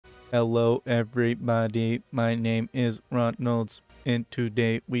Hello everybody, my name is Ronalds, and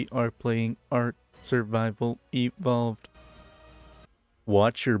today we are playing Art Survival Evolved.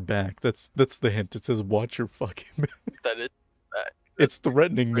 Watch your back. That's the hint. It says watch your fucking back. That is back. It's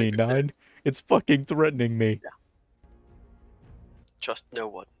threatening me, Nine. It's fucking threatening me. Yeah. Trust no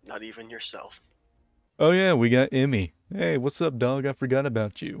one, not even yourself. Oh yeah, we got Emmy. Hey, what's up, dog? I forgot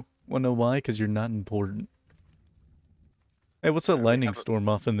about you. Wanna know why? Because you're not important. Hey, what's that lightning storm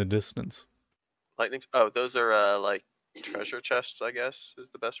off in the distance? Lightning? Oh, those are like treasure chests, I guess, is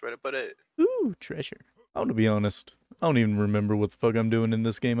the best way to put it. Ooh, treasure. I want to be honest. I don't even remember what the fuck I'm doing in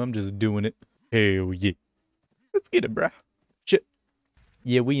this game. I'm just doing it. Hell yeah. Let's get it, bruh. Shit.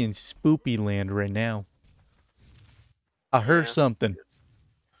 Yeah, we in spoopy land right now. I heard something.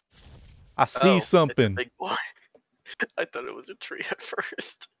 I see something. It's a big boy. I thought it was a tree at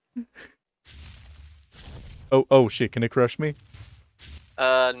first. Oh shit, can it crush me?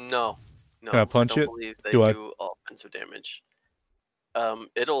 No. Can I punch it? Believe they do offensive damage.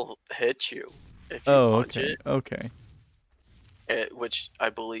 It'll hit you if you punch it. Okay. Which I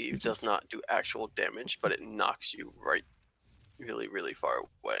believe does not do actual damage, but it knocks you really, really far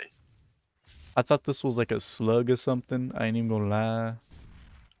away. I thought this was like a slug or something. I ain't even gonna lie.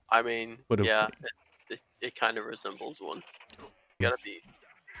 I mean, but okay. Yeah, it kind of resembles one. You gotta be.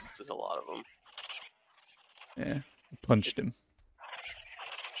 This is a lot of them. Yeah, punched him.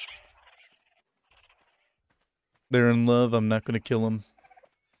 They're in love. I'm not gonna kill them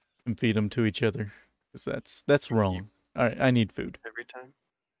and feed them to each other, because that's wrong. All right, I need food every time.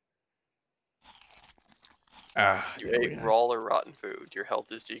 You ate raw or rotten food. Your health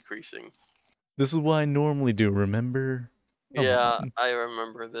is decreasing. This is what I normally do. Remember? Come on. I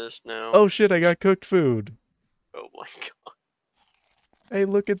remember this now. Oh shit! I got cooked food. Oh my god. Hey,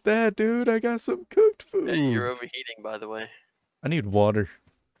 look at that, dude! I got some cooked food. Hey, you're overheating, by the way. I need water.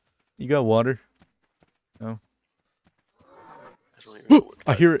 You got water? No. I don't even know what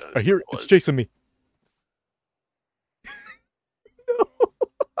I hear it. I hear it. It's chasing me. No.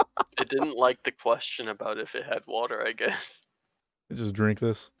 It didn't like the question about if it had water, I guess. I just drink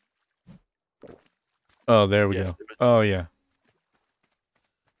this. Oh, there we go. Oh, yeah.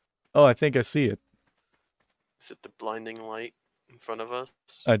 Oh, I think I see it. Is it the blinding light in front of us?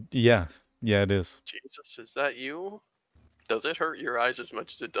 Yeah. Yeah, it is. Jesus, is that you? Does it hurt your eyes as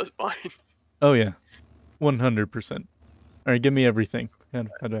much as it does mine? Oh, yeah. 100%. All right, give me everything. How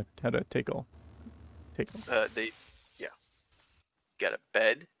do I take all? Take all. Got a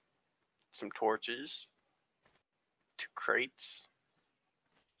bed, some torches, 2 crates.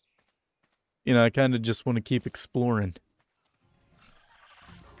 You know, I kind of just want to keep exploring.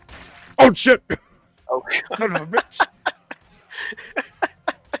 Oh shit! Oh, son of a bitch!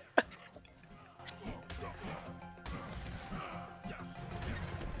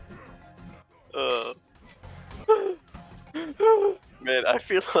 Man, I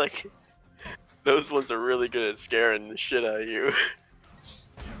feel like those ones are really good at scaring the shit out of you.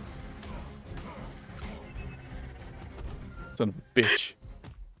 Son of a bitch.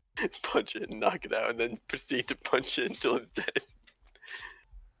 Punch it and knock it out, and then proceed to punch it until it's dead.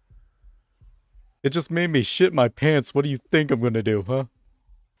 It just made me shit my pants. What do you think I'm gonna do, huh?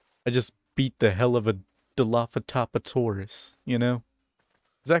 I just beat the hell of a Dilophotosaurus, you know?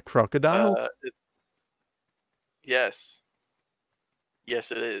 Is that crocodile? Yes.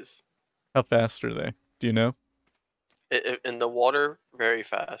 Yes, it is. How fast are they? Do you know? In the water, very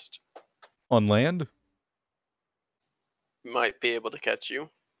fast. On land? Might be able to catch you.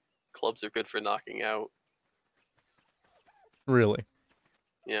 Clubs are good for knocking out. Really?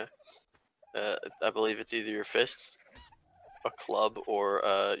 Yeah. I believe it's either your fists, a club, or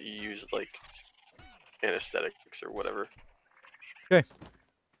you use like anesthetics or whatever. Okay.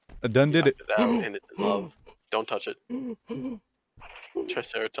 I done did it. Out and it's in love. Don't touch it.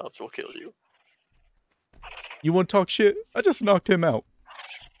 Triceratops will kill you. You want to talk shit? I just knocked him out.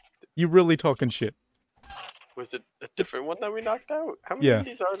 You really talking shit? Was it a different one that we knocked out? How many of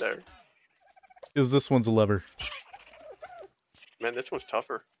these are there? It was this one's a lever. Man, this one's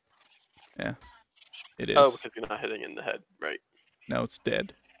tougher. Yeah, it is. Oh, because you're not hitting in the head, right? Now it's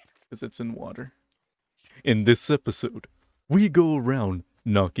dead, because it's in water. In this episode, we go around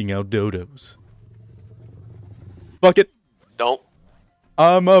knocking out dodos. Fuck it. Don't.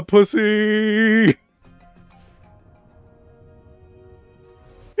 I'm a pussy.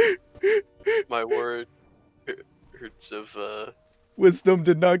 My word. Hurts of wisdom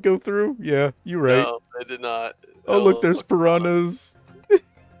did not go through? Yeah, you're right. No, I did not. Oh, look, there's piranhas.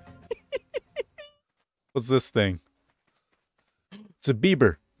 What's this thing? It's a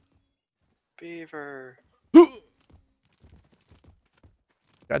beaver. Beaver.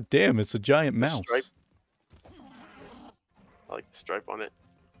 God damn, it's a giant The stripe. mouse. I like the stripe on it.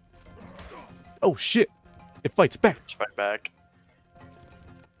 Oh shit! It fights back. Let's fight back.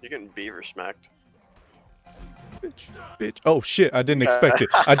 You're getting beaver smacked. Bitch, bitch. Oh shit, I didn't expect it.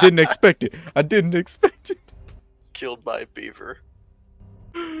 I didn't expect it. I didn't expect it. Killed by a beaver.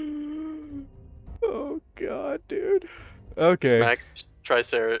 Oh god, dude. Okay. Smacks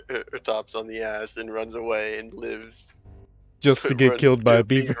Triceratops on the ass and runs away and lives. Just to get Runs killed by into a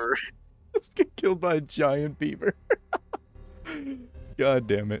beaver. Just get killed by a giant beaver. God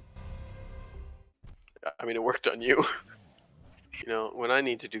damn it. I mean, it worked on you. You know, when I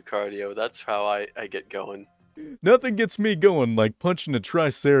need to do cardio, that's how I get going. Nothing gets me going like punching a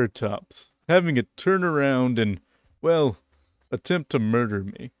Triceratops, having it turn around and, well, attempt to murder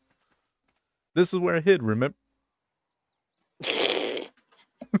me. This is where I hid, remember?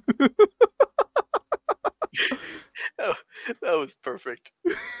 Oh, that was perfect.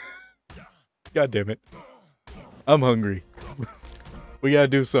 God damn it. I'm hungry. We gotta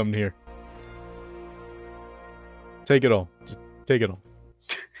do something here. Take it all. Just take it all.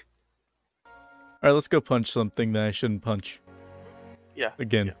 Alright, let's go punch something that I shouldn't punch. Yeah.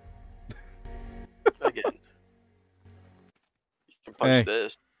 Again. Yeah. Again. You can punch Hey.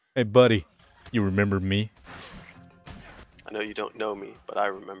 this. Hey, buddy. You remember me? I know you don't know me, but I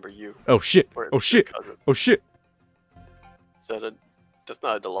remember you. Oh, shit. Or at Oh, least your shit. cousin. Oh, shit. Is that a... That's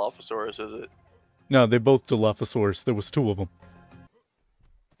not a Dilophosaurus, is it? No, they both Dilophosaurus. There was 2 of them.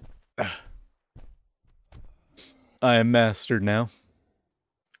 I am master now.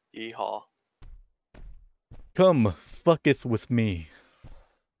 Yeehaw. Come, fucketh with me.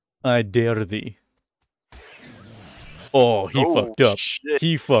 I dare thee. Oh, he fucked up. Shit.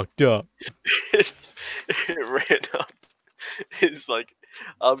 He fucked up. It ran up. It's like,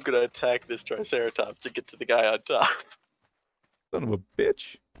 I'm gonna attack this Triceratops to get to the guy on top. Son of a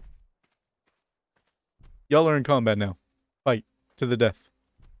bitch. Y'all are in combat now. Fight. To the death.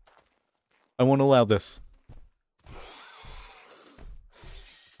 I won't allow this.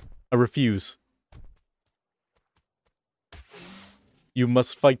 I refuse. You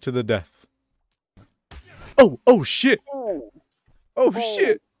must fight to the death. Oh, oh shit! Oh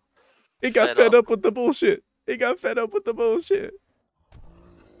shit! He got fed up with the bullshit. He got fed up with the bullshit.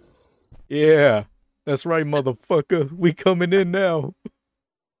 Yeah, that's right, motherfucker. We coming in now.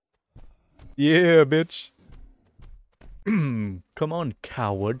 Yeah, bitch. Come on,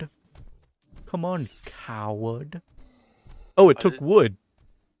 coward. Come on, coward. Oh, it took wood.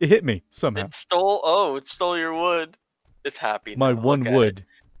 It hit me somehow. It stole your wood. It's happy now. My one Look at wood. it.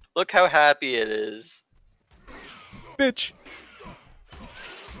 Look how happy it is. Bitch.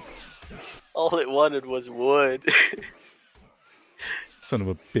 All it wanted was wood. Son of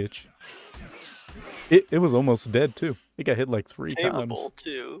a bitch. It was almost dead too. It got hit like 3 times. Tameable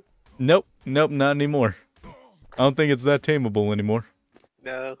too. Nope, nope, not anymore. I don't think it's that tameable anymore.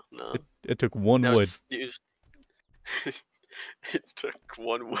 No, no. It took 1 No, wood. It took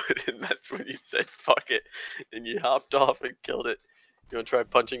 1 wood, and that's when you said fuck it, and you hopped off and killed it. You wanna try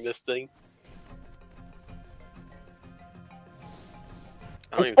punching this thing?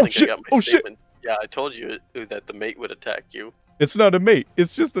 I don't even think shit. I got my Oh, shit. statement. Yeah, I told you that the mate would attack you. It's not a mate.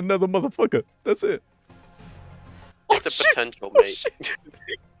 It's just another motherfucker. That's it. It's a shit. potential Oh, mate. shit.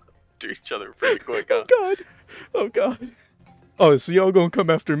 Do each other pretty quick, huh? Oh god. Oh god. Oh, so y'all gonna come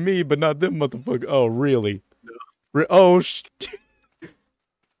after me, but not them motherfucker. Oh, really? No. Oh,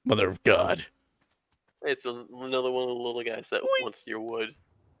 Mother of God. It's another one of the little guys that wants your wood.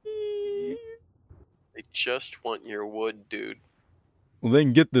 They just want your wood, dude. Well, they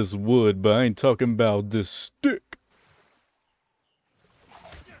can get this wood, but I ain't talking about this stick.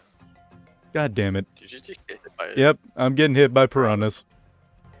 God damn it. Did you just get hit by it? Yep, I'm getting hit by piranhas.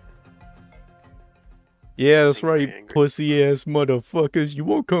 Yeah, that's right, pussy ass motherfuckers. You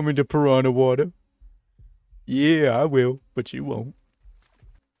won't come into piranha water. Yeah, I will, but you won't.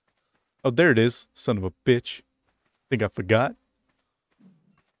 Oh, there it is, son of a bitch. Think I forgot?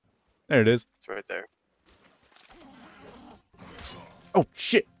 There it is. It's right there. Oh,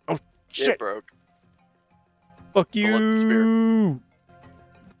 shit. Oh, shit. It broke. Fuck I'll let the spear. you.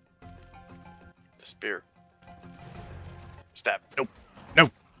 The spear. Stab. Nope. No.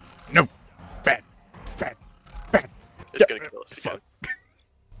 No. Bad. Bad. Bad. It's gonna kill us again.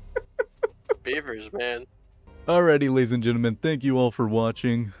 Beavers, man. Alrighty, ladies and gentlemen, thank you all for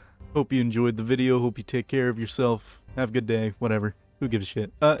watching. Hope you enjoyed the video. Hope you take care of yourself. Have a good day. Whatever. Who gives a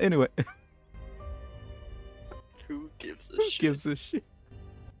shit? Anyway. Who gives a Who shit? gives a shit?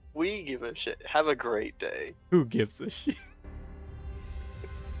 We give a shit. Have a great day. Who gives a shit?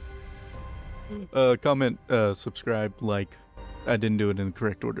 Comment, subscribe, like, I didn't do it in the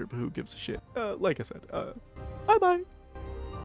correct order, but who gives a shit? Like I said, bye-bye.